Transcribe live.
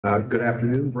Good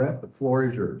afternoon, Brett. The floor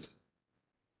is yours.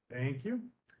 Thank you.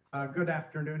 Good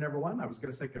afternoon, everyone. I was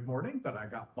going to say good morning, but I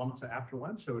got bumped to after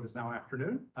lunch, so it is now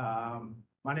afternoon.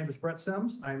 My name is Brett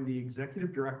Sims. I'm the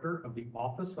Executive Director of the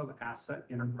Office of Asset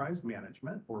Enterprise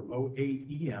Management, or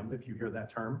OAEM, if you hear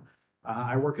that term.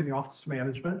 I work in the Office of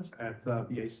Management at the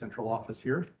VA Central Office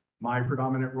here. My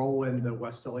predominant role in the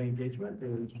West LA engagement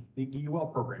is the EUL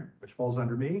program, which falls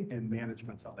under me and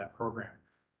management of that program.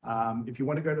 If you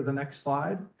want to go to the next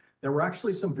slide, there were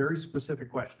actually some very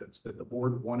specific questions that the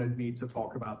board wanted me to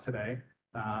talk about today.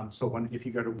 If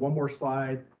you go to one more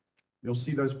slide, you'll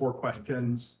see those 4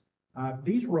 questions.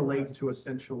 These relate to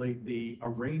essentially the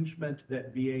arrangement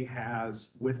that VA has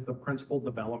with the principal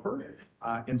developer,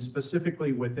 and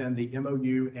specifically within the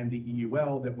MOU and the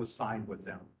EUL that was signed with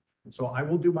them. And so I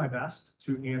will do my best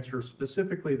to answer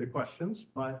specifically the questions,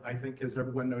 but I think as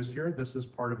everyone knows here, this is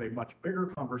part of a much bigger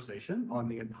conversation on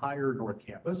the entire North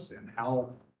Campus and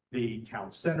how the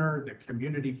town center, the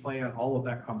community plan, all of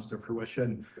that comes to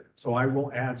fruition. So I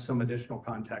will add some additional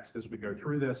context as we go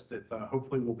through this that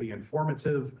hopefully will be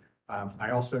informative.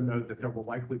 I also know that there will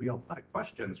likely be a lot of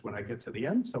questions when I get to the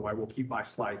end, so I will keep my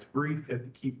slides brief,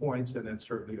 hit the key points, and then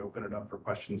certainly open it up for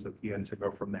questions at the end to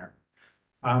go from there.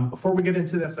 Before we get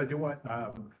into this, I do want,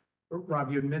 Rob,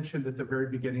 you had mentioned at the very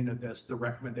beginning of this, the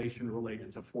recommendation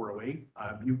related to 408.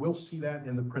 You will see that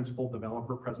in the principal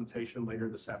developer presentation later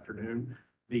this afternoon.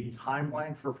 The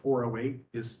timeline for 408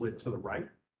 is slid to the right.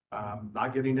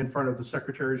 Not getting in front of the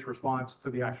Secretary's response to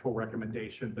the actual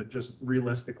recommendation, but just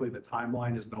realistically, the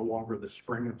timeline is no longer the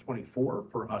spring of 24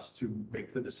 for us to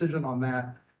make the decision on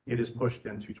that. It is pushed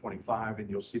into 25, and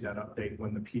you'll see that update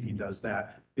when the PD does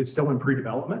that. It's still in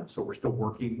pre-development, so we're still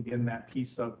working in that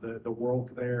piece of the world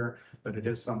there, but it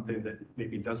is something that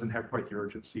maybe doesn't have quite the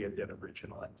urgency it did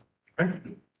originally. Okay.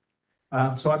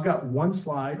 So I've got one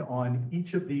slide on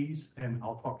each of these, and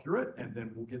I'll talk through it, and then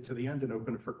we'll get to the end and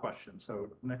open it for questions. So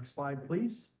next slide,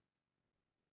 please.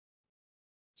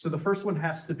 So the first one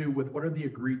has to do with what are the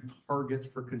agreed targets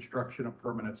for construction of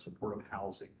permanent supportive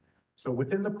housing. So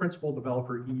within the principal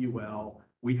developer EUL,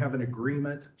 we have an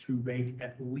agreement to make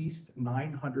at least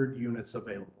 900 units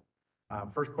available.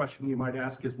 First question you might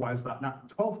ask is, why is that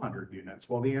not 1,200 units?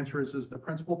 Well, the answer is the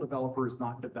principal developer is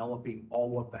not developing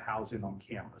all of the housing on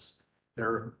campus. There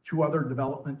are 2 other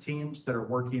development teams that are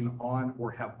working on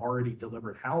or have already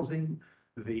delivered housing.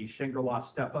 The Shangri-La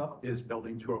Step Up is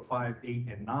building 205, 8,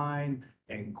 and 9,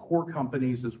 and Core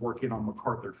Companies is working on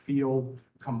MacArthur Field.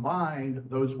 Combined,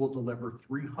 those will deliver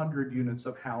 300 units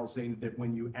of housing that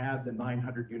when you add the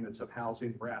 900 units of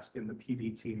housing we're asking the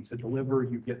PD team to deliver,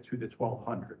 you get to the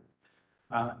 1,200.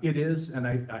 It is, and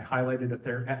I highlighted it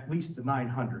there, at least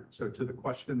 900. So to the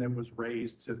question that was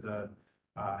raised to the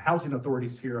housing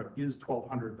authorities here, is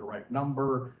 1,200 the right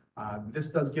number? This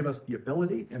does give us the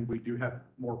ability, and we do have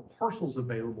more parcels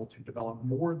available to develop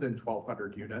more than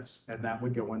 1,200 units, and that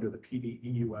would go under the PD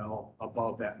EUL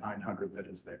above that 900 that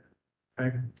is there.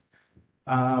 Okay.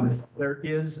 There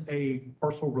is a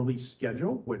parcel release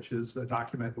schedule, which is a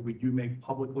document that we do make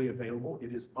publicly available.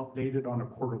 It is updated on a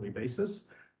quarterly basis.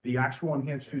 The actual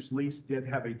enhanced use lease did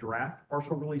have a draft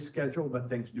parcel release schedule, but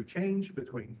things do change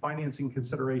between financing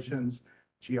considerations.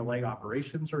 GLA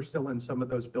operations are still in some of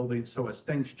those buildings. So as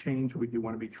things change, we do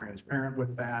want to be transparent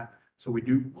with that. So we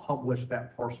do publish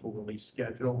that parcel release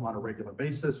schedule on a regular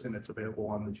basis, and it's available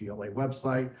on the GLA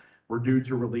website. We're due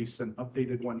to release an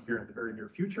updated one here in the very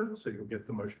near future, so you'll get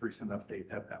the most recent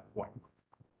update at that point.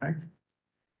 Okay.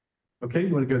 Okay,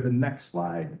 you want to go to the next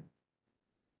slide.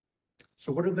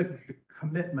 So what are the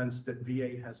commitments that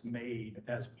VA has made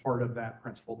as part of that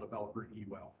principal developer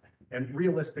EUL? And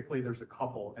realistically, there's a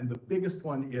couple, and the biggest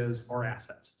one is our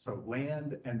assets. So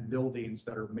land and buildings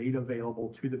that are made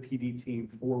available to the PD team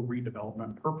for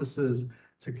redevelopment purposes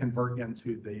to convert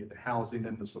into the housing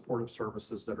and the supportive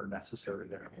services that are necessary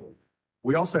there.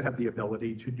 We also have the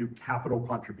ability to do capital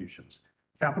contributions.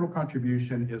 Capital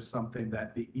contribution is something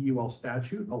that the EUL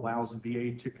statute allows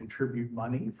VA to contribute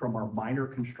money from our minor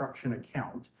construction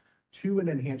account to an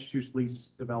enhanced use lease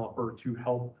developer to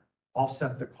help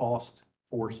offset the cost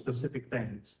for specific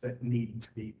things that need to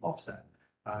be offset.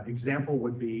 Example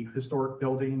would be historic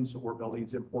buildings or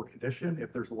buildings in poor condition.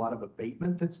 If there's a lot of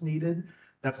abatement that's needed,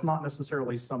 that's not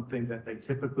necessarily something that they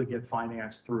typically get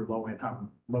financed through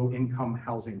low income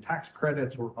housing tax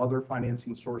credits or other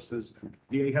financing sources.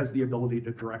 VA has the ability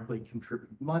to directly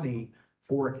contribute money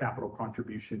for a capital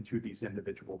contribution to these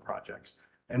individual projects.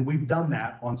 And we've done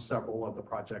that on several of the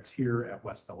projects here at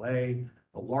West LA.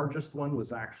 The largest one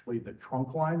was actually the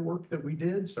trunk line work that we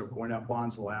did. So going up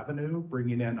Bonsall Avenue,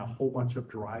 bringing in a whole bunch of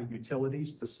dry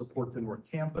utilities to support the North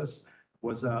Campus.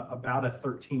 was about a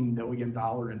 $13 million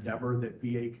endeavor that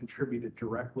VA contributed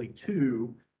directly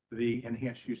to the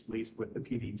enhanced use lease with the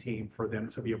PD team for them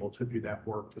to be able to do that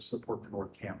work to support the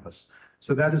North Campus.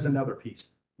 So that is another piece.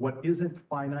 What isn't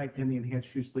finite in the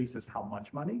enhanced use lease is how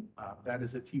much money. That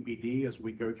is a TBD as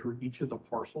we go through each of the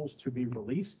parcels to be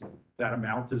released. That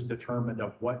amount is determined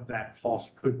of what that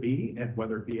cost could be and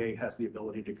whether VA has the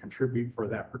ability to contribute for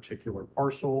that particular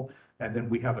parcel. And then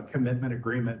we have a commitment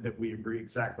agreement that we agree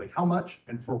exactly how much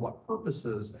and for what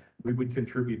purposes we would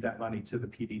contribute that money to the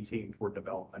PD team for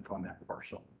development on that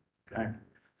parcel. Okay.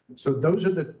 So those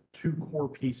are the two core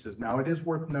pieces. Now it is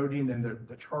worth noting in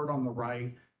the chart on the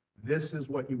right, this is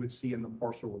what you would see in the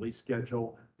parcel release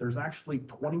schedule. There's actually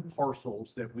 20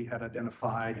 parcels that we had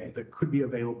identified that could be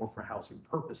available for housing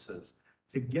purposes.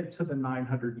 To get to the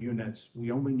 900 units, we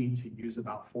only need to use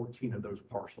about 14 of those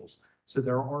parcels. So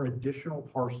there are additional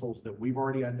parcels that we've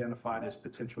already identified as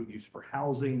potential use for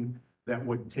housing that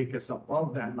would take us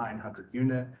above that 900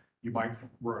 unit. You might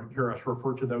hear us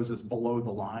refer to those as below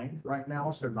the line right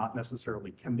now, so not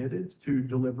necessarily committed to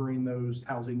delivering those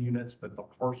housing units, but the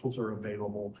parcels are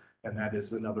available, and that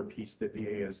is another piece that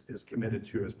VA is committed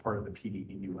to as part of the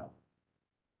PDEUL.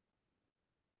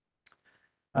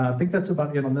 I think that's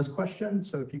about it on this question.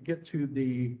 So if you get to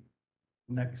the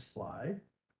next slide.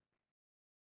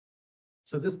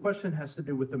 So this question has to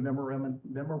do with the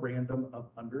memorandum of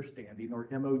understanding, or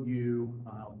MOU.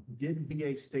 Did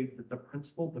VA state that the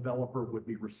principal developer would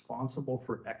be responsible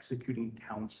for executing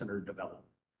town center development?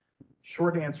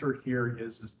 Short answer here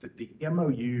is that the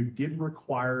MOU did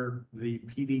require the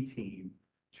PD team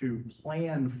to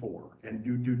plan for and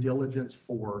do due diligence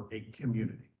for a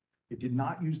community. It did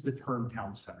not use the term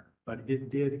town center, but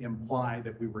it did imply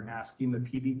that we were asking the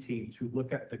PD team to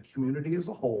look at the community as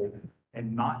a whole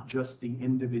and not just the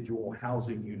individual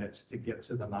housing units to get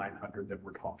to the 900 that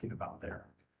we're talking about there.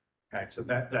 Okay, so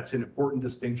that's an important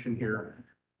distinction here.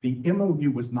 The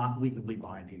MOU was not legally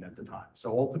binding at the time.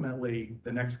 So ultimately,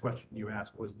 the next question you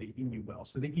asked was the EUL.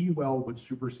 So the EUL would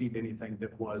supersede anything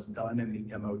that was done in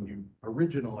the MOU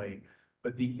originally,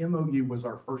 but the MOU was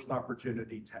our first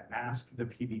opportunity to ask the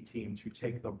PD team to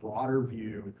take the broader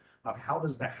view of how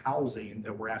does the housing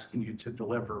that we're asking you to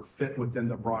deliver fit within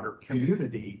the broader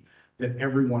community that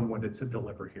everyone wanted to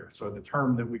deliver here. So the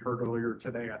term that we heard earlier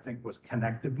today, I think, was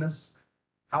connectiveness.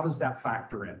 How does that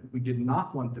factor in? We did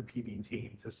not want the PD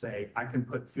team to say, I can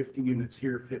put 50 units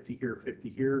here, 50 here,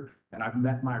 50 here, and I've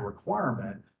met my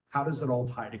requirement. How does it all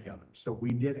tie together? So we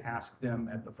did ask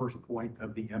them at the first point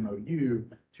of the MOU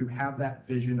to have that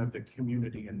vision of the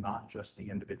community and not just the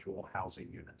individual housing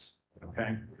units,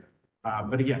 okay?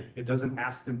 But again, it doesn't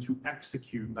ask them to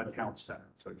execute a town center.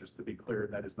 So just to be clear,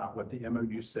 that is not what the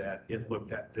MOU said. It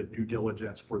looked at the due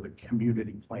diligence for the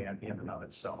community plan in and of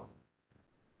itself,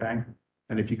 okay?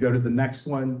 And if you go to the next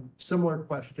one, similar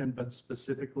question, but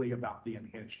specifically about the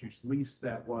enhanced use lease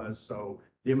that was, so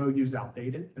the MOU is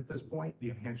outdated at this point. The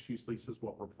enhanced use lease is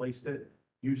what replaced it.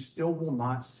 You still will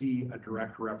not see a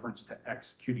direct reference to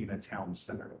executing a town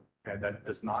center, okay? That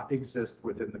does not exist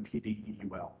within the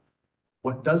PDEUL.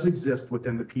 What does exist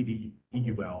within the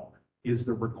PDEUL is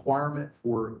the requirement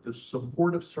for the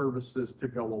supportive services to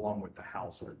go along with the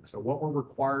housing. So what we're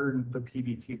requiring the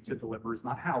PD team to deliver is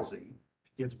not housing,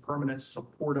 it's permanent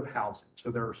supportive housing.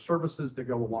 So there are services that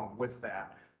go along with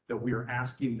that we are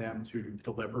asking them to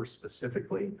deliver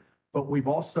specifically, but we've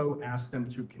also asked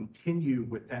them to continue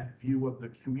with that view of the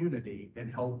community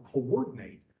and help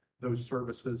coordinate those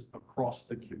services across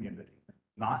the community.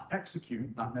 Not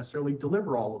execute, not necessarily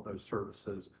deliver all of those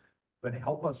services, but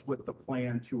help us with the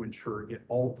plan to ensure it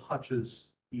all touches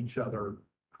each other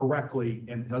correctly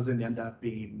and doesn't end up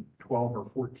being 12 or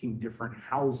 14 different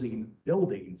housing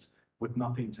buildings with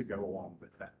nothing to go along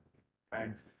with that,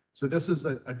 okay? So this is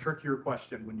a trickier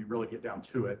question when you really get down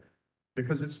to it,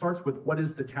 because it starts with what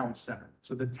is the town center?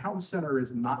 So the town center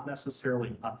is not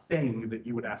necessarily a thing that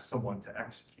you would ask someone to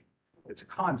execute. It's a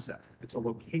concept, it's a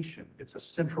location, it's a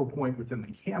central point within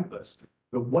the campus.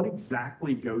 But what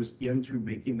exactly goes into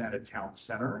making that a town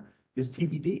center is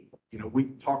TBD. You know, we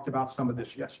talked about some of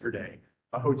this yesterday.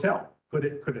 A hotel, could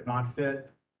it not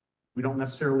fit? We don't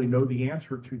necessarily know the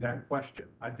answer to that question.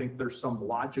 I think there's some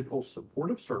logical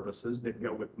supportive services that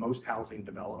go with most housing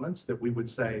developments that we would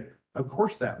say, of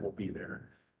course that will be there.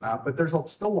 But there's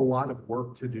still a lot of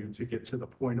work to do to get to the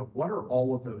point of what are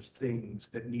all of those things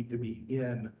that need to be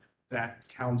in that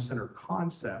town center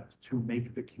concept to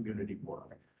make the community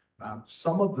work.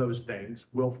 Some of those things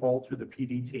will fall to the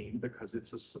PD team because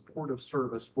it's a supportive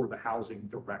service for the housing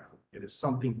directly. It is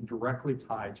something directly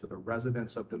tied to the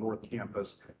residents of the North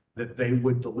Campus that they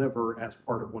would deliver as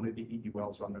part of one of the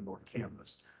EULs on the North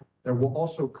Campus. There will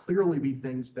also clearly be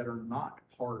things that are not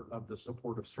part of the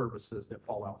supportive services that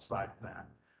fall outside of that.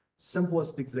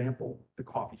 Simplest example, the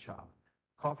coffee shop.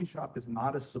 Coffee shop is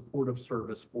not a supportive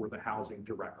service for the housing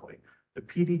directly. The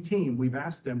PD team, we've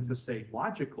asked them to say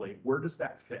logically, where does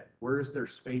that fit? Where is there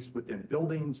space within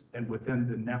buildings and within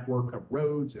the network of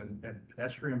roads and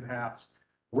pedestrian paths?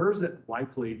 Where is it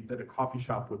likely that a coffee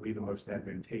shop would be the most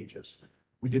advantageous?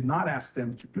 We did not ask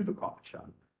them to do the coffee shop.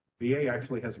 VA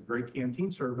actually has a great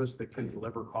canteen service that can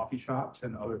deliver coffee shops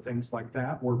and other things like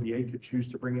that, or VA could choose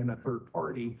to bring in a third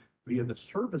party via the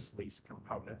service lease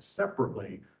component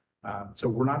separately. So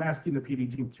we're not asking the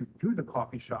PD team to do the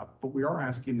coffee shop, but we are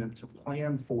asking them to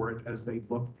plan for it as they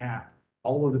look at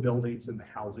all of the buildings and the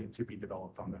housing to be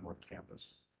developed on the North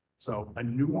Campus. So a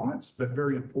nuance, but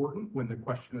very important when the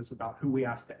question is about who we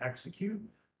ask to execute.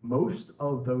 Most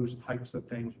of those types of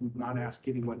things, we've not asked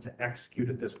anyone to execute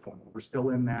at this point. We're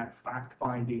still in that fact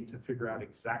finding to figure out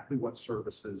exactly what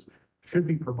services should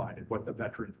be provided, what the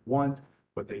veterans want,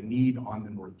 what they need on the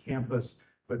North Campus.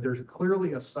 But there's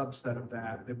clearly a subset of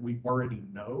that we already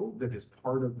know that is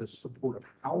part of the supportive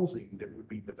housing that would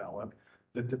be developed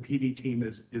that the PD team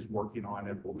is working on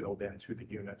and will build into the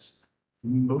units.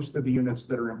 Most of the units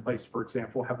that are in place, for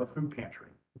example, have a food pantry,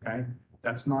 okay?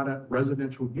 That's not a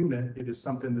residential unit. It is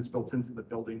something that's built into the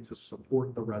building to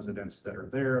support the residents that are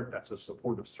there. That's a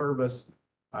supportive service.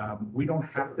 We don't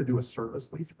have to do a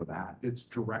service lease for that. It's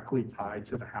directly tied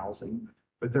to the housing.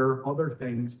 But there are other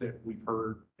things that we've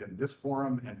heard in this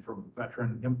forum and from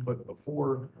veteran input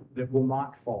before that will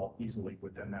not fall easily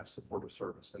within that supportive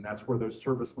service. And that's where those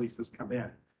service leases come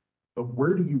in. But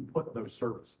where do you put those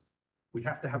services? We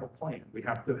have to have a plan. We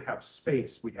have to have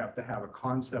space. We have to have a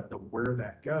concept of where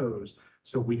that goes.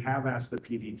 So we have asked the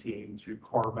PD team to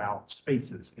carve out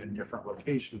spaces in different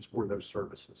locations for those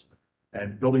services.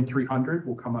 And Building 300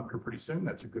 will come up here pretty soon.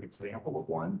 That's a good example of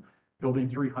one. Building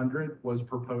 300 was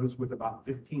proposed with about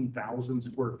 15,000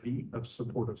 square feet of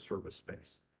supportive service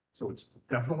space. So it's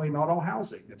definitely not all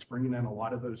housing. It's bringing in a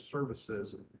lot of those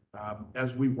services.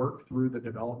 As we work through the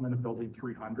development of Building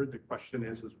 300, the question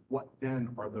is what then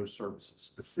are those services?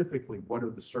 Specifically, what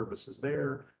are the services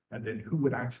there? And then who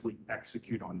would actually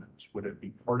execute on those? Would it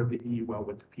be part of the EUL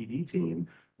with the PD team?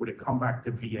 Would it come back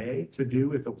to VA to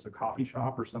do if it was a coffee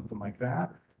shop or something like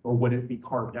that? Or would it be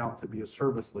carved out to be a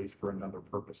service lease for another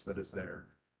purpose that is there?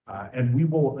 And we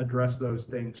will address those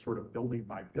things sort of building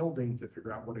by building to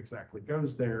figure out what exactly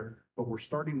goes there. But we're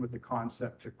starting with the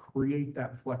concept to create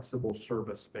that flexible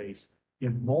service space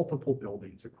in multiple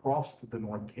buildings across the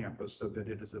North Campus so that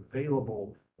it is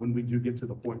available when we do get to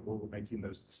the point where we're making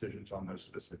those decisions on those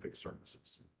specific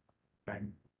services. Okay.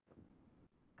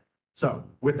 So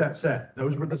with that said,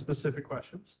 those were the specific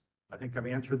questions. I think I've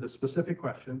answered the specific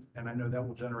questions, and I know that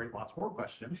will generate lots more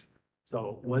questions.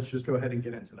 So let's just go ahead and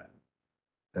get into that.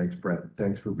 Thanks, Brett.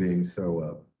 Thanks for being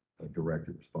so direct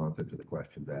and responsive to the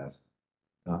questions asked.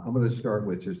 I'm going to start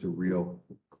with just a real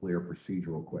clear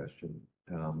procedural question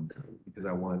because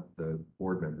I want the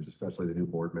board members, especially the new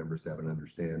board members, to have an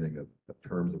understanding of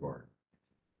terms of art.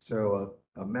 So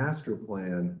a master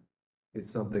plan is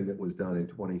something that was done in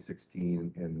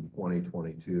 2016 and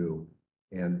 2022,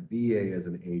 and VA as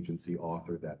an agency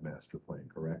authored that master plan,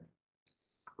 correct?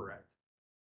 Correct.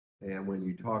 And when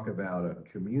you talk about a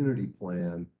community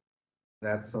plan,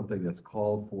 that's something that's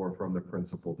called for from the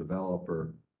principal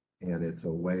developer, and it's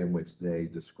a way in which they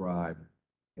describe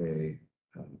a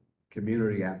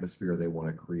community atmosphere they want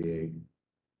to create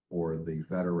for the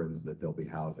veterans that they'll be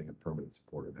housing in permanent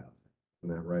supportive housing.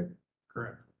 Isn't that right?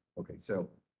 Correct. Okay, so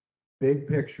big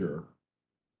picture,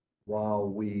 while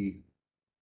we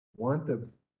want the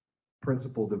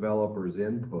principal developer's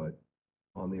input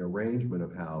on the arrangement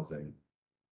of housing,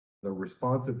 the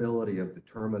responsibility of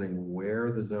determining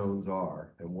where the zones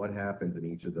are and what happens in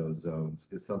each of those zones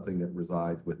is something that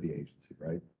resides with the agency,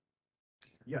 right?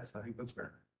 Yes, I think that's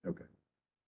fair. Okay.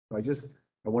 So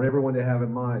I want everyone to have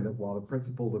in mind that while the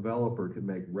principal developer can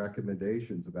make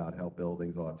recommendations about how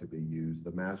buildings ought to be used,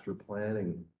 the master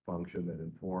planning function that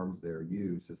informs their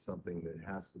use is something that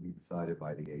has to be decided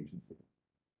by the agency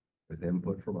with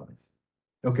input from us.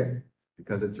 Okay,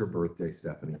 because it's her birthday,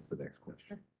 Stephanie, it's the next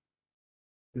question.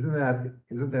 Isn't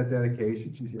that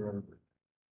dedication? She's here on her birthday.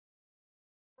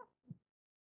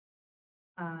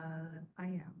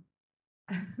 I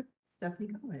am. Stephanie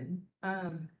Cohen.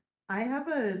 I have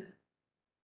a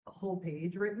whole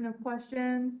page written of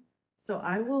questions, so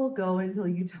I will go until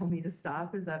you tell me to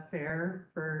stop. Is that fair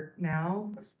for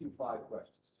now? Let's do 5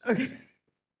 questions. Okay.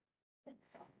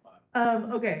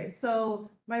 Okay, so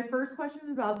my first question is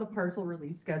about the parcel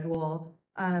release schedule.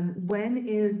 When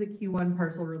is the Q1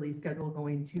 parcel release schedule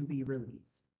going to be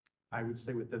released? I would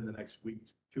say within the next week,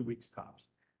 2 weeks tops.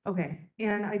 Okay,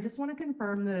 and I just want to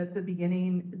confirm that at the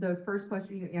beginning, the first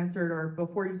question you answered, or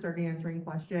before you started answering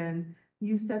questions,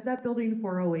 you said that building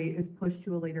 408 is pushed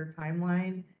to a later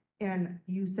timeline, and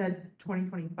you said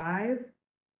 2025.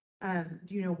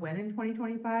 Do you know when in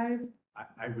 2025?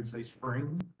 I would say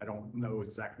spring. I don't know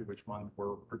exactly which month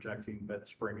we're projecting, but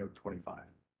spring of 25.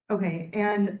 Okay,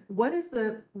 and what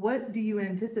do you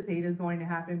anticipate is going to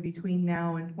happen between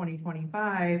now and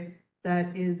 2025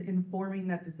 that is informing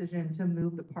that decision to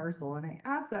move the parcel? And I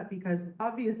ask that because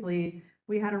obviously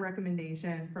we had a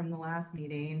recommendation from the last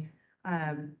meeting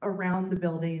around the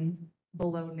buildings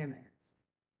below Nimitz.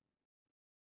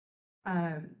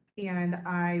 And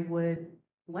I would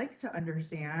like to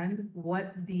understand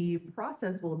what the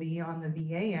process will be on the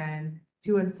VA end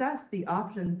to assess the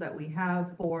options that we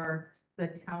have for the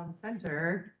town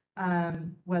center,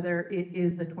 whether it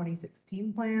is the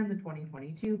 2016 plan, the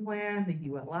 2022 plan, the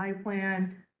ULI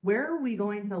plan. Where are we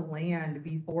going to land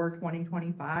before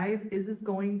 2025? Is this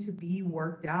going to be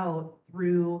worked out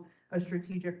through a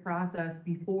strategic process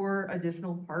before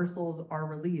additional parcels are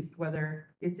released, whether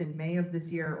it's in May of this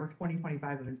year or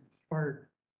 2025 or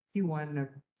Q1 of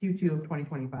Q2 of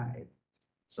 2025?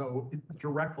 So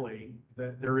directly,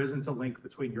 there isn't a link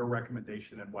between your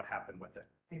recommendation and what happened with it.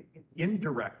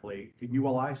 Indirectly, the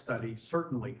ULI study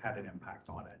certainly had an impact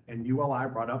on it, and ULI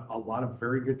brought up a lot of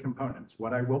very good components.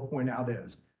 What I will point out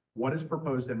is what is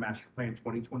proposed in Master Plan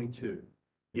 2022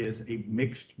 is a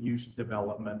mixed-use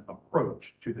development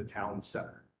approach to the town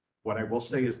center. What I will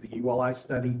say is the ULI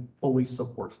study fully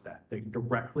supports that. They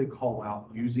directly call out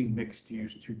using mixed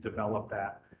use to develop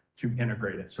that, to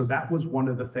integrate it. So that was one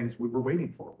of the things we were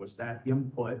waiting for, was that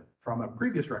input from a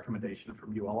previous recommendation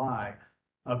from ULI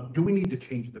of, do we need to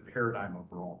change the paradigm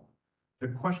overall? The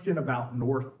question about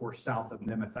north or south of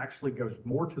Nimitz actually goes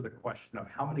more to the question of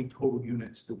how many total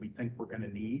units do we think we're going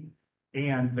to need,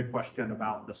 and the question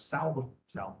about the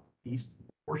southeast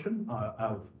portion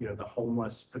of the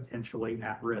homeless, potentially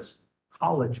at-risk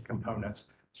college components.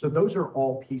 So those are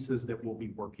all pieces that we'll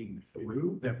be working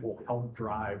through that will help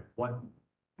drive what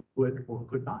would or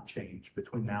could not change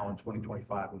between now and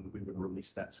 2025 when we would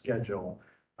release that schedule.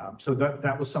 So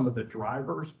that was some of the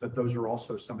drivers, but those are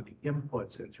also some of the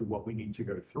inputs into what we need to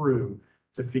go through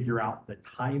to figure out the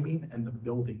timing and the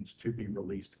buildings to be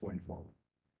released going forward.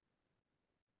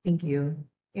 Thank you.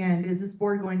 And is this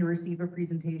board going to receive a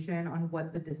presentation on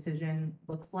what the decision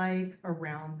looks like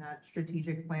around that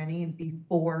strategic planning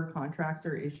before contracts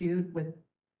are issued with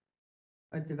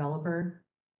a developer?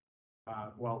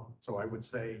 Well, so I would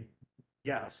say,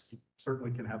 yes, you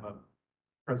certainly can have a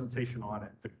presentation on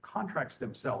it. The contracts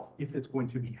themselves, if it's going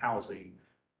to be housing,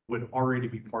 would already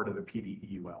be part of the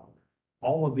PDEUL.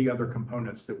 All of the other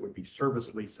components that would be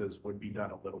service leases would be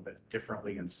done a little bit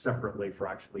differently and separately for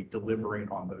actually delivering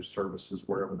on those services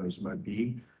wherever those might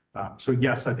be. So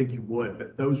yes, I think you would,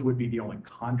 but those would be the only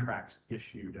contracts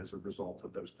issued as a result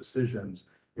of those decisions.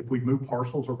 If we move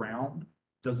parcels around,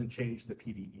 it doesn't change the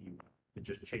PDEUL. It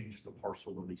just changed the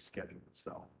parcel release schedule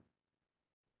itself.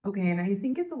 Okay, and I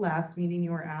think at the last meeting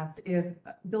you were asked if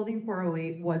Building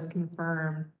 408 was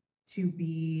confirmed to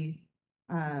be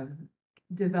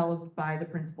developed by the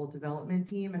principal development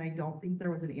team, and I don't think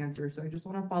there was an answer, so I just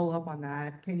want to follow up on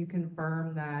that. Can you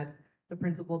confirm that the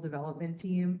principal development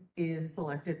team is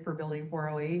selected for Building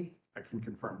 408? I can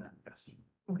confirm that, yes.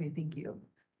 Okay, thank you.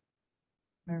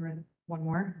 I read one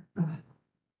more.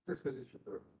 Just because it's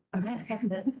your Okay.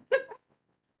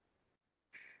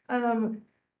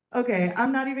 Okay,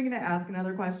 I'm not even gonna ask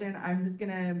another question. I'm just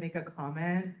gonna make a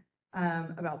comment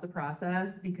about the process,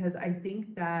 because I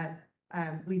think that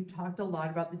we've talked a lot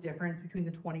about the difference between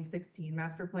the 2016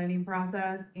 master planning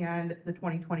process and the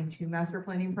 2022 master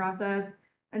planning process,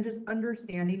 and just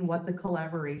understanding what the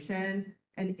collaboration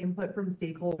and input from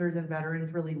stakeholders and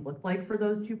veterans really looked like for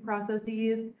those two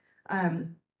processes.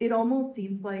 It almost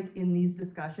seems like in these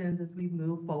discussions, as we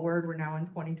move forward, we're now in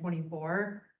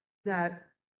 2024, that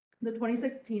the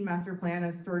 2016 master plan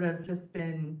has sort of just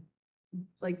been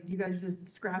like, you guys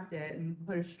just scrapped it and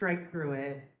put a strike through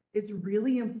it. It's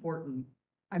really important.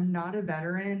 I'm not a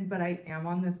veteran, but I am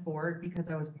on this board because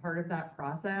I was part of that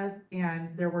process,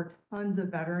 and there were tons of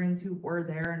veterans who were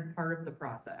there and part of the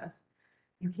process.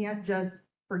 You can't just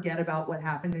forget about what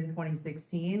happened in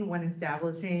 2016 when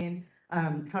establishing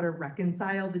how to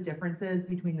reconcile the differences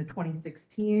between the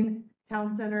 2016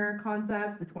 town center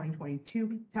concept, the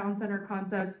 2022 town center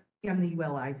concept, and the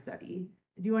ULI study.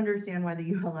 I do understand why the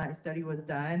ULI study was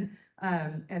done,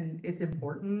 and it's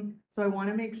important. So I want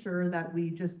to make sure that we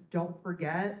just don't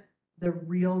forget the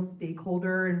real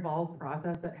stakeholder involved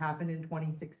process that happened in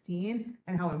 2016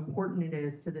 and how important it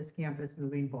is to this campus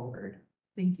moving forward.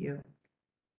 Thank you.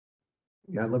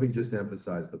 Yeah, let me just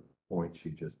emphasize the point she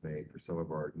just made for some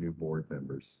of our new board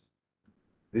members.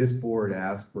 This board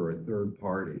asked for a third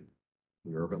party,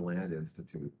 the Urban Land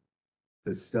Institute,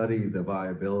 to study the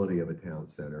viability of a town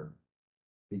center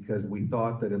because we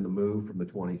thought that in the move from the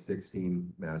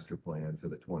 2016 master plan to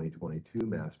the 2022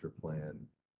 master plan,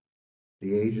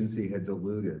 the agency had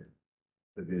diluted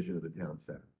the vision of the town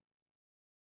center.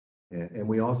 And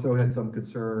we also had some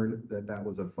concern that that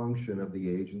was a function of the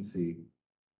agency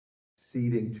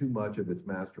ceding too much of its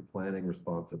master planning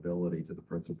responsibility to the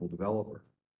principal developer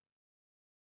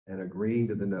and agreeing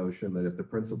to the notion that if the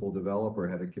principal developer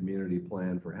had a community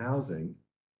plan for housing,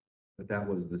 that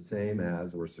was the same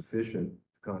as or sufficient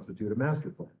to constitute a master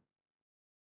plan.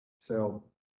 So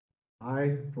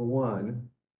I, for one,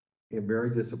 am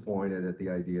very disappointed at the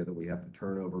idea that we have to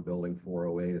turn over building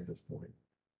 408 at this point.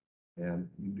 And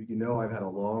you know I've had a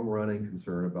long-running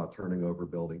concern about turning over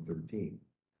building 13.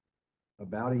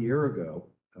 About a year ago,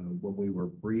 when we were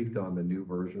briefed on the new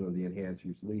version of the enhanced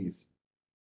use lease,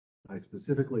 I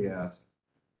specifically asked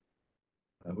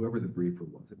whoever the briefer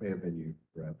was, it may have been you,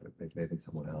 Brett, but it may have been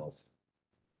someone else.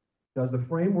 Does the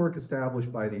framework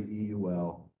established by the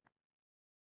EUL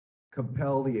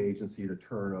compel the agency to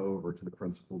turn over to the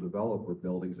principal developer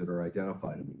buildings that are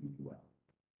identified in the EUL?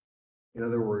 In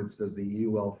other words, does the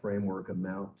EUL framework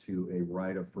amount to a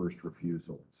right of first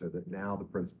refusal so that now the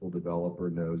principal developer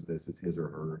knows this is his or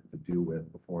her to do with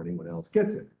before anyone else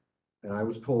gets it? And I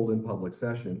was told in public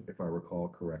session, if I recall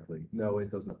correctly, no, it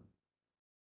does not.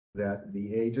 That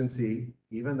the agency,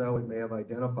 even though it may have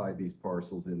identified these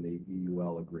parcels in the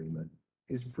EUL agreement,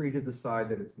 is free to decide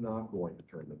that it's not going to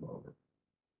turn them over.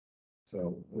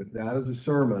 So with that as a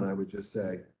sermon, I would just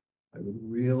say, I would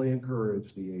really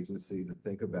encourage the agency to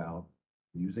think about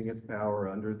using its power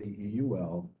under the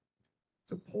EUL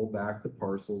to pull back the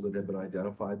parcels that have been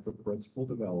identified for the principal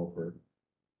developer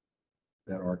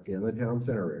that are in the town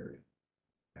center area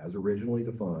as originally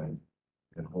defined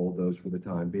and hold those for the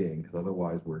time being, because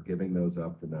otherwise we're giving those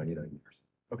up for 99 years.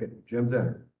 Okay, Jim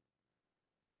Zenner.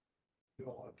 You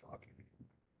don't want to talk.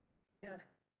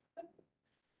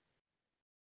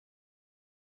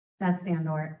 That's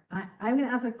Sandor. I'm going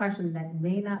to ask a question that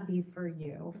may not be for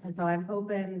you. And so I'm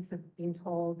open to being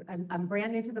told, I'm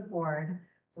brand new to the board,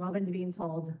 so I'm open to being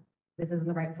told this isn't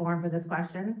the right forum for this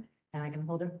question, and I can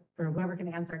hold it for whoever can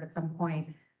answer it at some point.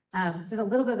 Just a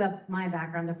little bit about my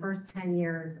background. The first 10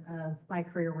 years of my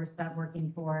career were spent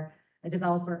working for a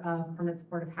developer of permanent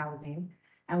supportive housing.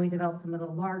 And we developed some of the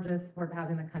largest supportive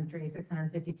housing in the country,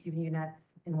 652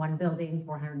 units in one building,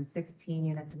 416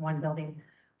 units in one building.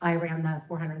 I ran the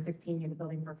 416 unit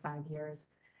building for 5 years.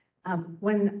 As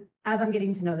I'm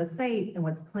getting to know the site and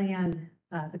what's planned,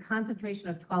 the concentration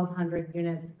of 1,200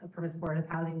 units of permanent supportive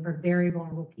housing for very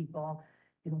vulnerable people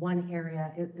in one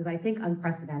area is I think,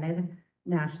 unprecedented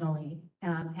nationally.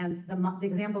 And the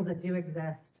examples that do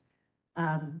exist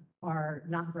are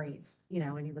not great,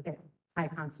 when you look at high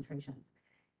concentrations.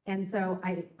 And so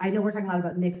I know we're talking a lot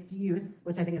about mixed use,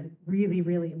 which I think is really,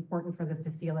 really important for this to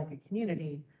feel like a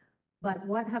community. But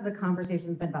what have the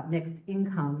conversations been about mixed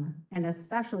income, and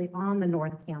especially on the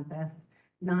North Campus,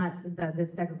 not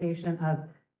this segregation of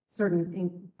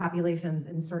certain populations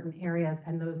in certain areas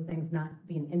and those things not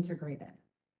being integrated?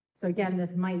 So again,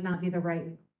 this might not be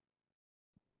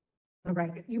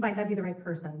you might not be the right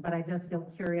person, but I just feel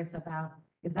curious about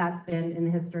if that's been in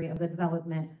the history of the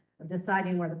development of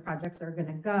deciding where the projects are going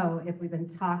to go, if we've been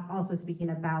also speaking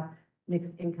about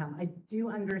mixed income. I do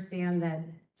understand that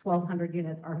 1,200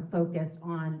 units are focused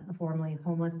on a formerly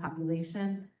homeless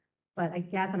population, but I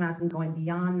guess I'm asking, going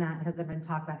beyond that, has there been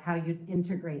talk about how you'd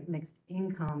integrate mixed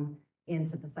income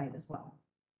into the site as well?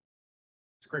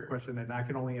 It's a great question, and I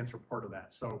can only answer part of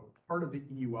that. So part of the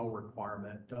EUL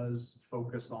requirement does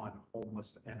focus on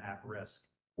homeless and at-risk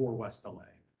for West LA.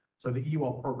 So the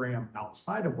EUL program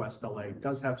outside of West LA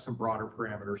does have some broader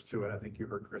parameters to it. I think you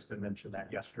heard Kristen mention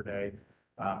that yesterday.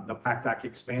 The PACT Act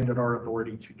expanded our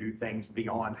authority to do things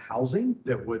beyond housing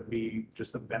that would be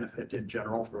just a benefit in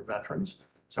general for veterans.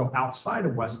 So outside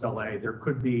of West LA, there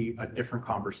could be a different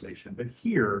conversation, but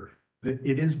here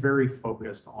it is very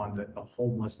focused on the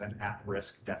homeless and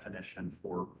at-risk definition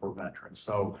for veterans.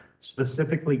 So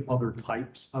specifically other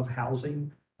types of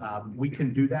housing, we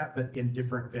can do that, but in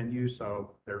different venues.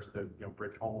 So there's the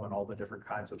Bridge Home and all the different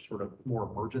kinds of sort of more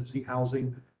emergency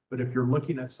housing. But if you're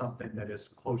looking at something that is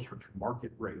closer to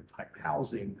market rate type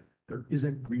housing, there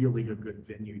isn't really a good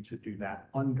venue to do that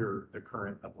under the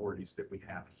current authorities that we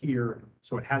have here.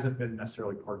 So it hasn't been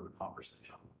necessarily part of the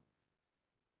conversation.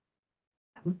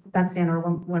 That's standard.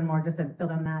 One more, just to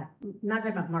build on that, not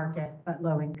talking about market, but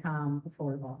low income,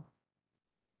 affordable.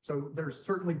 So there's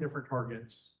certainly different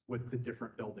targets with the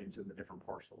different buildings in the different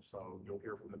parcels. So you'll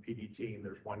hear from the PD team,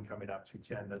 there's one coming up,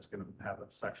 210, that's going to have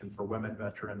a section for women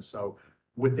veterans. So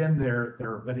within there,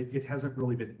 but it hasn't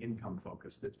really been income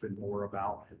focused. It's been more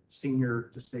about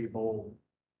senior, disabled,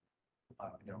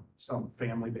 some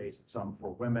family-based, some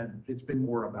for women. It's been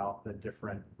more about the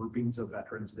different groupings of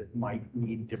veterans that might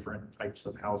need different types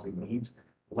of housing needs,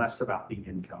 less about the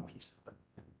income piece of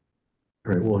it.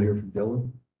 All right, we'll hear from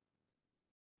Dylan.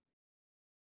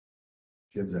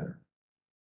 Jim Zenner.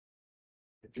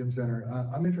 Jim Center,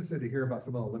 I'm interested to hear about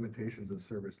some of the limitations of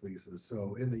service leases.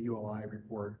 So in the ULI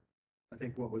report, I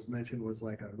think what was mentioned was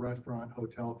like a restaurant,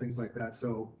 hotel, things like that.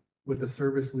 So with the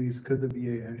service lease, could the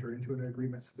VA enter into an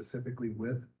agreement specifically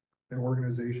with an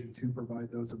organization to provide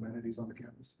those amenities on the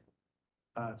campus?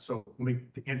 So let me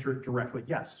answer it directly.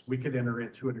 Yes, we could enter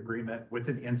into an agreement with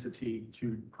an entity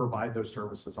to provide those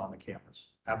services on the campus.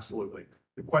 Absolutely.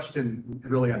 The question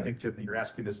really, I think, Jim, that you're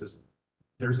asking is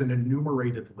there's an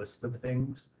enumerated list of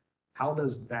things. How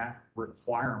does that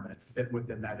requirement fit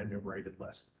within that enumerated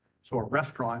list? So a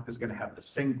restaurant is going to have the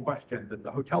same question that the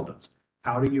hotel does.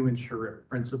 How do you ensure it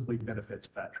principally benefits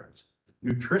veterans?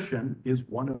 Nutrition is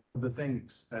one of the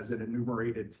things as an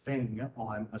enumerated thing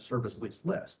on a service lease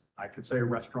list. I could say a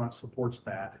restaurant supports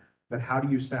that, but how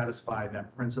do you satisfy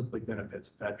that principally benefits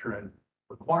veteran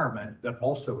requirement that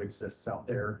also exists out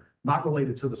there, not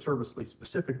related to the service lease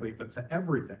specifically, but to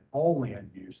everything, all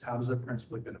land use? How does it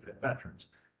principally benefit veterans?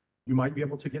 You might be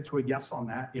able to get to a yes on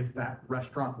that if that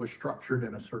restaurant was structured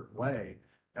in a certain way.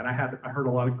 And I heard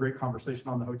a lot of great conversation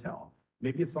on the hotel.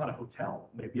 Maybe it's not a hotel.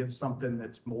 Maybe it's something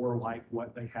that's more like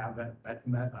what they have at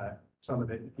some of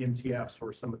the NTFs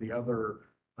or some of the other,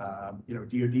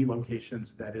 DoD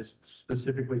locations that is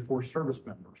specifically for service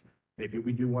members. Maybe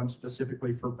we do one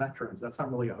specifically for veterans. That's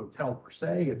not really a hotel per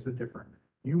se. It's a different,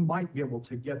 you might be able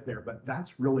to get there, but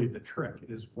that's really the trick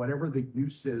is whatever the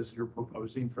use is you're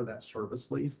proposing for that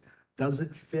service lease, does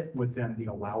it fit within the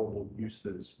allowable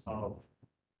uses of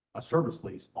a service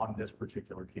lease on this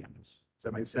particular campus?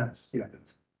 Does that make sense? Yeah, it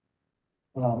does.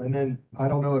 And then I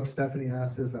don't know if Stephanie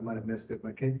asked this, I might have missed it,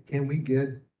 but can we get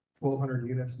 1,200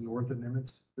 units north of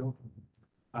Nimitz built?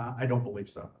 I don't believe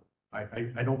so.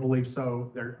 I don't believe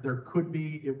so. There could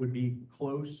be, it would be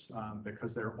close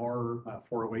because there are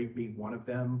 408 being one of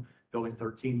them, Building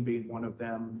 13 being one of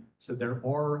them. So there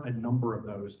are a number of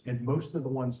those. And most of the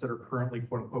ones that are currently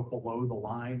quote unquote below the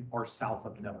line are south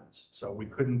of Nimitz. So we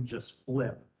couldn't just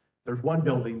flip. There's one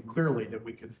building clearly that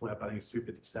we could flip, I think it's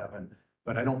 257,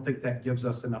 but I don't think that gives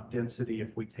us enough density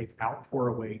if we take out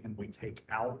 408 and we take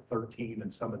out 13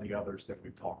 and some of the others that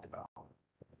we've talked about.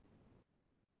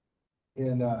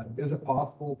 And is it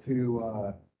possible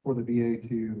to, for the VA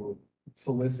to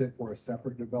solicit for a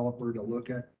separate developer to look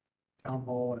at town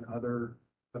hall and other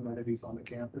amenities on the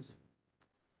campus?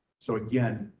 So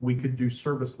again, we could do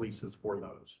service leases for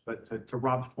those, but to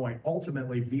Rob's point,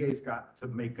 ultimately VA's got to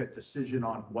make a decision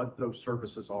on what those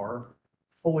services are,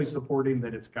 fully supporting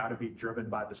that it's got to be driven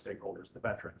by the stakeholders, the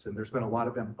veterans, and there's been a lot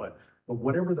of input, but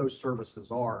whatever those services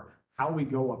are, how we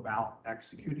go about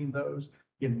executing those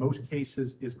in most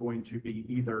cases is going to be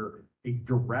either a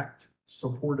direct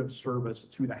supportive service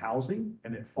to the housing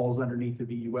and it falls underneath the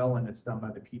VUL and it's done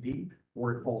by the PD,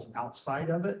 or it falls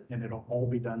outside of it and it'll all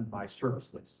be done by service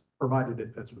lease, provided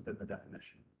it fits within the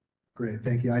definition. Great,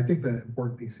 thank you. I think the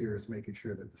important piece here is making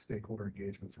sure that the stakeholder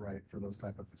engagement's right for those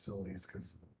type of facilities,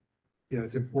 because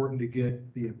it's important to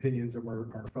get the opinions of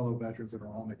our fellow veterans that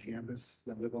are on the campus,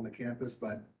 that live on the campus,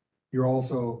 but you're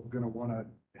also going to want to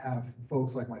have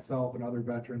folks like myself and other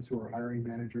veterans who are hiring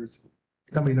managers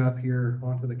coming up here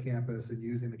onto the campus and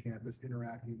using the campus,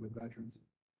 interacting with veterans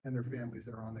and their families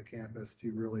that are on the campus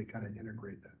to really kind of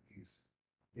integrate that piece.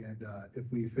 And if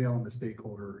we fail in the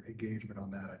stakeholder engagement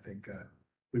on that, I think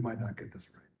we might not get this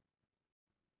right.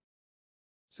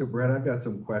 So Brett, I've got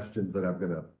some questions that I'm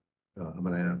gonna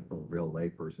ask from a real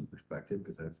layperson perspective,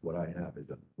 because that's what I have is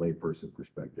a layperson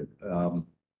perspective.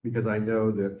 Because I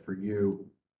know that for you,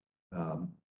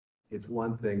 it's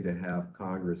one thing to have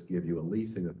Congress give you a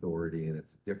leasing authority, and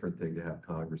it's a different thing to have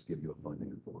Congress give you a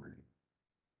funding authority.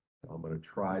 So I'm going to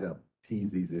try to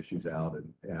tease these issues out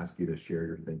and ask you to share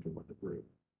your thinking with the group.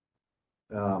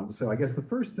 So I guess the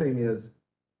first thing is,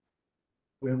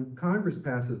 when Congress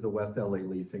passes the West LA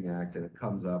Leasing Act and it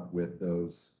comes up with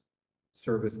those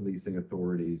service leasing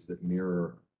authorities that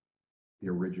mirror the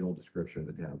original description of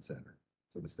the town center,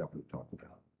 so the stuff we've talked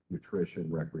about, nutrition,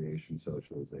 recreation,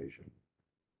 socialization.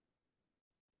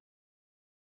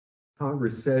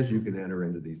 Congress says you can enter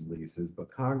into these leases,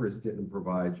 but Congress didn't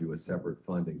provide you a separate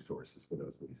funding sources for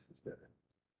those leases, did it?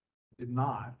 Did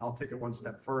not. I'll take it one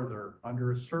step further.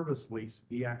 Under a service lease,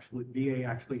 VA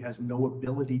actually has no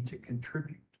ability to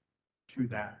contribute to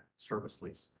that service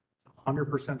lease.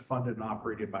 100% funded and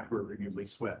operated by whoever you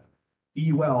lease with.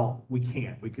 EUL, we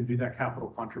can't. We can do that capital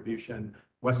contribution.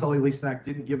 West LA Leasing Act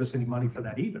didn't give us any money for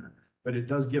that either, but it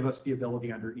does give us the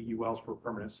ability under EULs for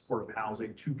permanent supportive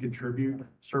housing to contribute.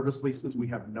 Service leases, we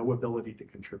have no ability to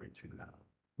contribute to that.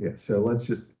 Yeah, so let's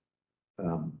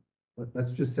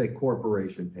just say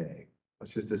Corporation A.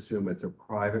 Let's just assume it's a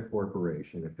private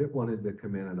corporation. If it wanted to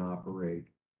come in and operate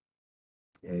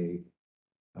a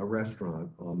restaurant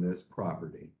on this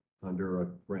property under a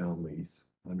ground lease,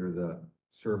 under the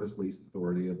service lease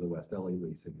authority of the West LA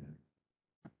Leasing Act,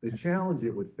 the challenge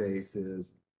it would face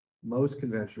is most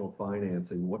conventional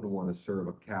financing wouldn't want to serve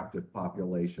a captive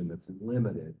population that's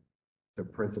limited to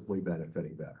principally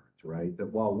benefiting veterans, right?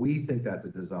 That while we think that's a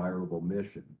desirable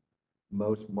mission,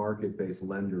 most market-based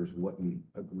lenders wouldn't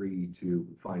agree to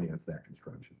finance that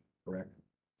construction, correct?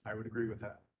 I would agree with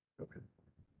that. Okay.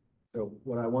 So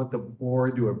what I want the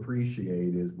board to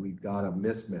appreciate is we've got a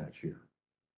mismatch here.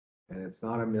 And it's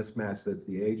not a mismatch that's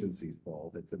the agency's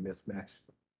fault. It's a mismatch.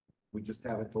 We just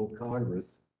haven't told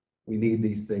Congress we need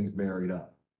these things married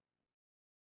up.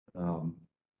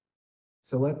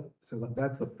 So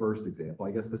that's the first example.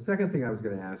 I guess the second thing I was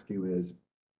going to ask you is,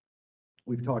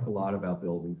 we've talked a lot about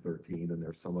Building 13, and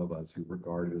there's some of us who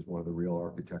regard it as one of the real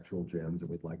architectural gems, and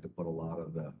we'd like to put a lot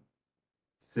of the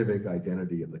civic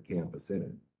identity of the campus in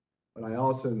it. But I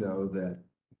also know that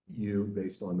you,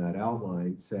 based on that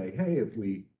outline, say, hey, if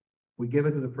we give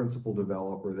it to the principal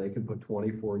developer, they can put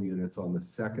 24 units on the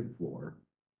second floor.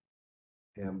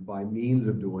 And by means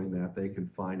of doing that, they can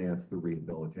finance the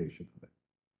rehabilitation of it.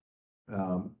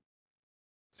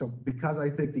 So because I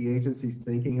think the agency's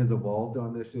thinking has evolved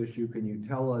on this issue, can you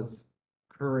tell us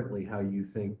currently how you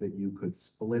think that you could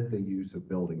split the use of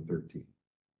Building 13?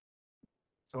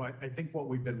 So I think what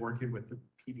we've been working with the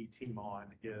PD team on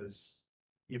is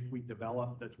if we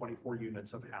develop the 24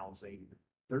 units of housing,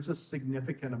 there's a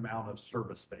significant amount of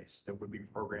service space that would be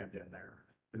programmed in there.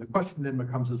 And the question then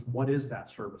becomes is, what is that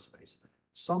service space?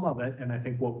 Some of it, and I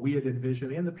think what we had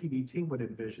envisioned and the PD team would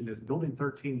envision, is Building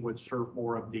 13 would serve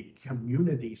more of the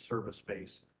community service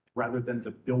space rather than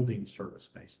the building service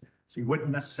space. So you wouldn't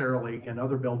necessarily, in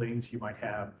other buildings, you might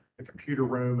have a computer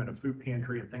room and a food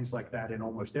pantry and things like that in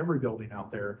almost every building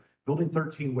out there. Building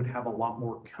 13 would have a lot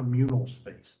more communal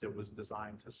space that was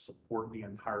designed to support the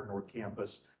entire North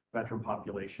Campus veteran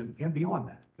population and beyond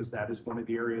that, because that is one of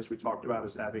the areas we talked about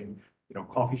as having,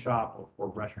 coffee shop or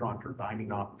restaurant or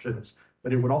dining options.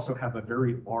 But it would also have a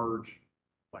very large,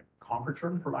 like, conference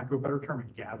room, for lack of a better term,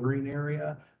 a gathering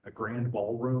area, a grand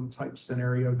ballroom type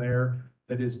scenario there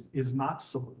that is not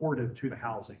supportive to the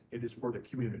housing. It is for the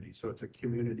community. So it's a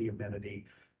community amenity.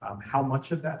 How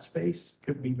much of that space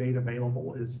could be made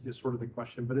available is sort of the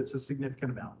question, but it's a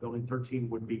significant amount. Building 13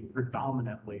 would be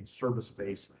predominantly service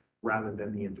space rather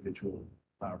than the individual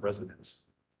residents.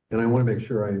 And I want to make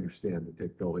sure I understand, to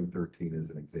take Building 13 as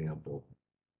an example.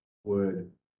 Would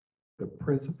the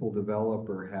principal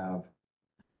developer have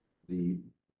the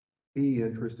fee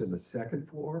interest in the second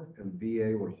floor and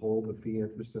VA would hold the fee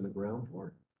interest in the ground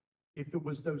floor? If it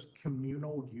was those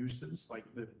communal uses, like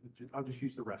I'll just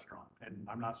use the restaurant, and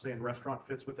I'm not saying restaurant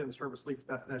fits within the service lease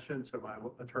definition, so my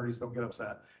attorneys don't get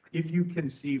upset. If you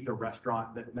conceived a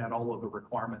restaurant that met all of the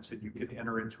requirements and you could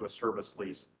enter into a service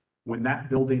lease, when that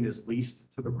building is leased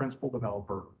to the principal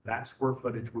developer, that square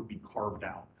footage would be carved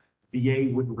out. VA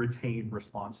would retain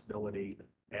responsibility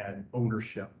and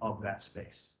ownership of that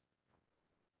space.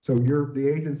 So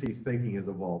the agency's thinking has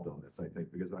evolved on this, I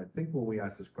think, because I think when we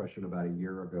asked this question about a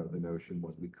year ago, the notion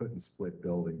was we couldn't split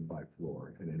buildings by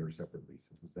floor and enter separate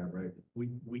leases. Is that right?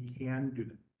 We can do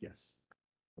that, yes.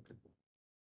 Okay.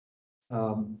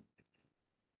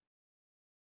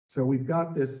 So we've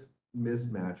got this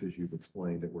mismatch, as you've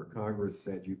explained it, where Congress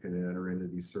said you can enter into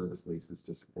these service leases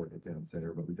to support the town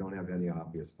center, but we don't have any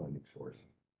obvious funding source.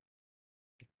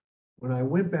 When I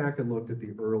went back and looked at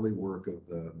the early work of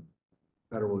the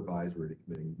Federal Advisory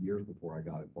Committee years before I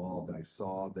got involved, I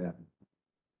saw that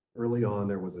early on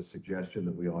there was a suggestion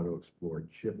that we ought to explore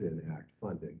Chip-in Act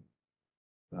funding.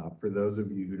 For those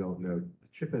of you who don't know, the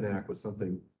Chip-in Act was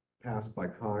something passed by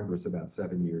Congress about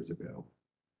 7 years ago.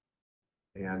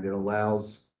 And it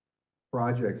allows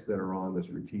projects that are on the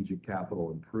Strategic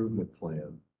Capital Improvement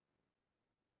Plan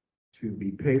to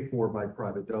be paid for by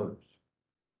private donors.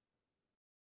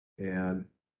 And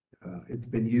It's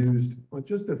been used on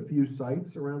just a few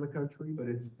sites around the country, but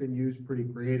it's been used pretty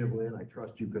creatively, and I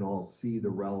trust you can all see the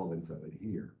relevance of it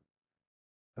here.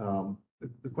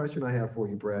 The question I have for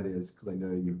you, Brett, is, because I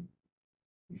know you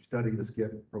study the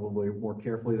skip probably more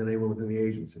carefully than anyone within the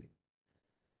agency.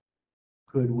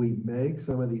 Could we make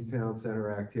some of these town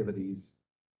center activities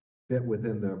fit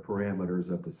within the parameters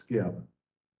of the skip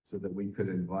so that we could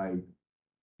invite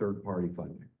third-party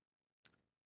funding?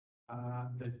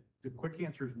 The quick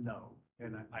answer is no.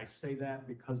 And I say that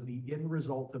because the end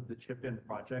result of the chip-in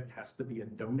project has to be a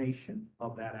donation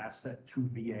of that asset to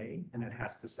VA, and it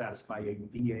has to satisfy a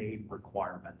VA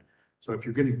requirement. So if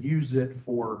you're going to use it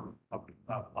for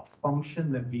a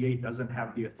function that VA doesn't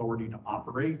have the authority to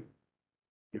operate,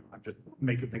 I'm just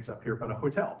making things up here, but a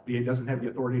hotel, VA doesn't have the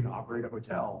authority to operate a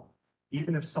hotel.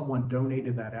 Even if someone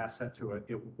donated that asset to it,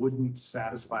 it wouldn't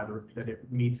satisfy that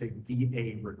it meets a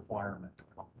VA requirement to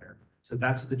come there. So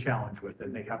that's the challenge with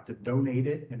it. They have to donate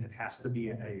it, and it has to be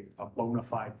a bona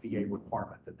fide VA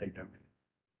requirement that they donate.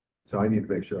 So I need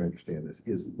to make sure I understand this.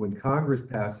 Is when Congress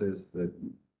passes the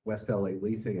West LA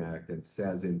Leasing Act and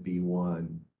says in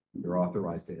B1, you're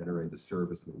authorized to enter into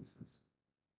service leases.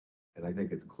 And I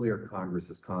think it's clear Congress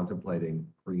is contemplating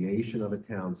creation of a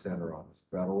town center on this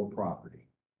federal property.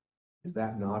 Is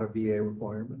that not a VA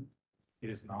requirement? It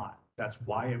is not. That's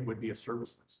why it would be a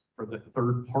service lease for the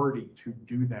third party to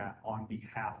do that on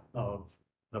behalf of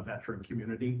the veteran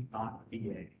community, not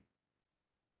VA.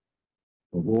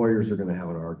 The lawyers are going to have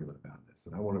an argument about this,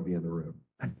 and I want to be in the room.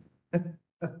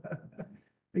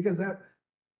 Because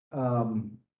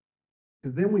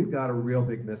because then we've got a real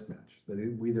big mismatch that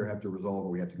we either have to resolve or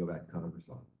we have to go back to Congress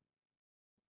on.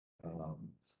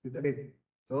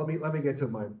 So let me get to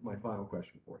my final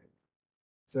question for you.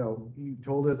 So you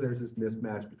told us there's this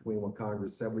mismatch between what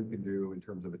Congress said we can do in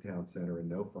terms of a town center and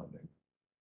no funding.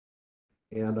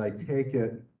 And I take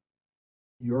it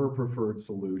your preferred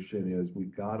solution is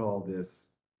we've got all this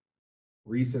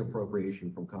recent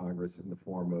appropriation from Congress in the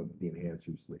form of the enhanced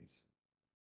use lease.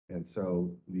 And so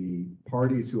the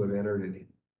parties who have entered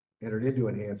into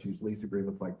enhanced use lease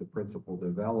agreements, like the principal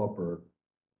developer,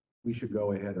 we should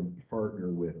go ahead and partner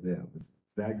with them. Is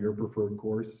that your preferred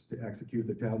course to execute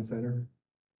the town center?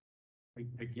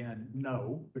 Again,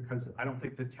 no, because I don't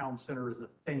think the town center is a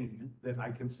thing that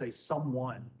I can say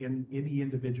someone any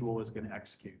individual is going to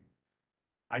execute.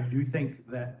 I do think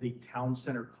that the town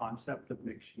center concept of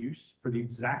mixed use, for the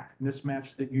exact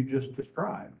mismatch that you just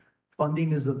described,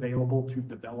 funding is available to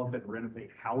develop and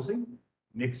renovate housing.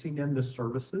 Mixing in the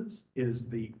services is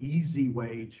the easy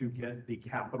way to get the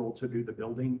capital to do the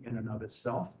building in and of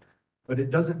itself. But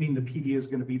it doesn't mean the PD is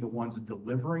going to be the ones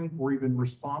delivering or even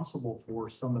responsible for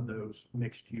some of those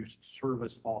mixed use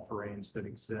service offerings that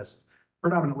exist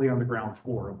predominantly on the ground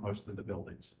floor of most of the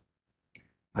buildings.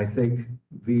 I think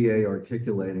VA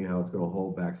articulating how it's going to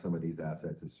hold back some of these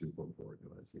assets is super important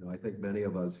to us. I think many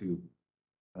of us who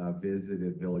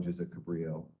visited villages at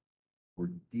Cabrillo were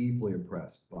deeply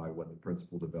impressed by what the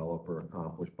principal developer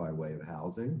accomplished by way of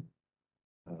housing.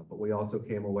 But we also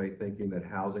came away thinking that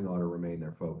housing ought to remain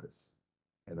their focus,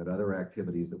 and that other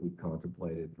activities that we've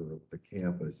contemplated for the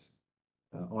campus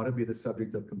ought to be the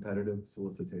subject of competitive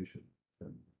solicitation.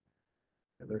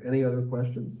 Are there any other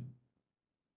questions?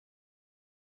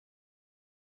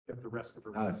 If the rest of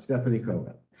the Stephanie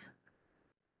Cohen.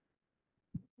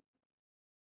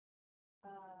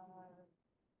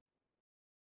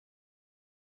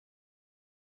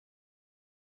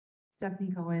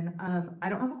 Stephanie Cohen. I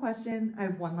don't have a question. I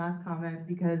have one last comment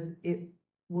because it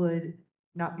would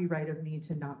not be right of me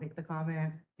to not make the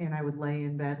comment, and I would lay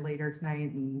in bed later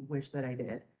tonight and wish that I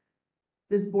did.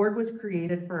 This board was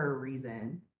created for a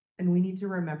reason, and we need to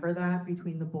remember that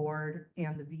between the board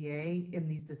and the VA in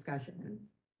these discussions.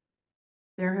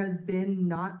 There has been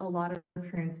not a lot of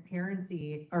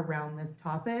transparency around this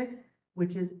topic,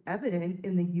 which is evident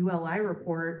in the ULI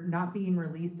report not being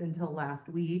released until last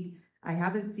week. I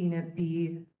haven't seen it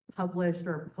be published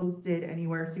or posted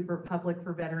anywhere super public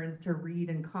for veterans to read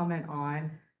and comment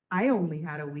on. I only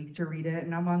had a week to read it,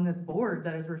 and I'm on this board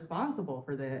that is responsible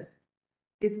for this.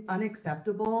 It's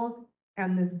unacceptable,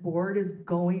 and this board is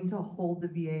going to hold the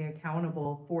VA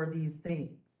accountable for these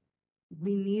things.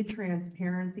 We need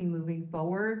transparency moving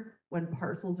forward when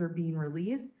parcels are being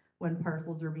released, when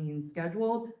parcels are being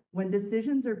scheduled, when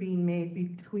decisions are being made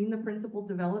between the principal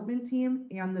development team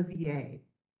and the VA.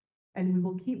 And we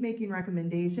will keep making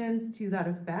recommendations to that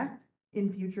effect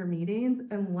in future meetings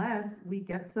unless we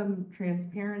get some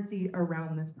transparency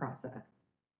around this process.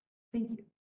 Thank you.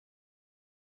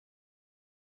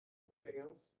 Anything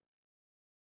else?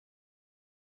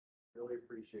 Really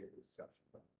appreciate the discussion.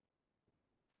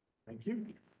 Thank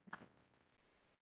you.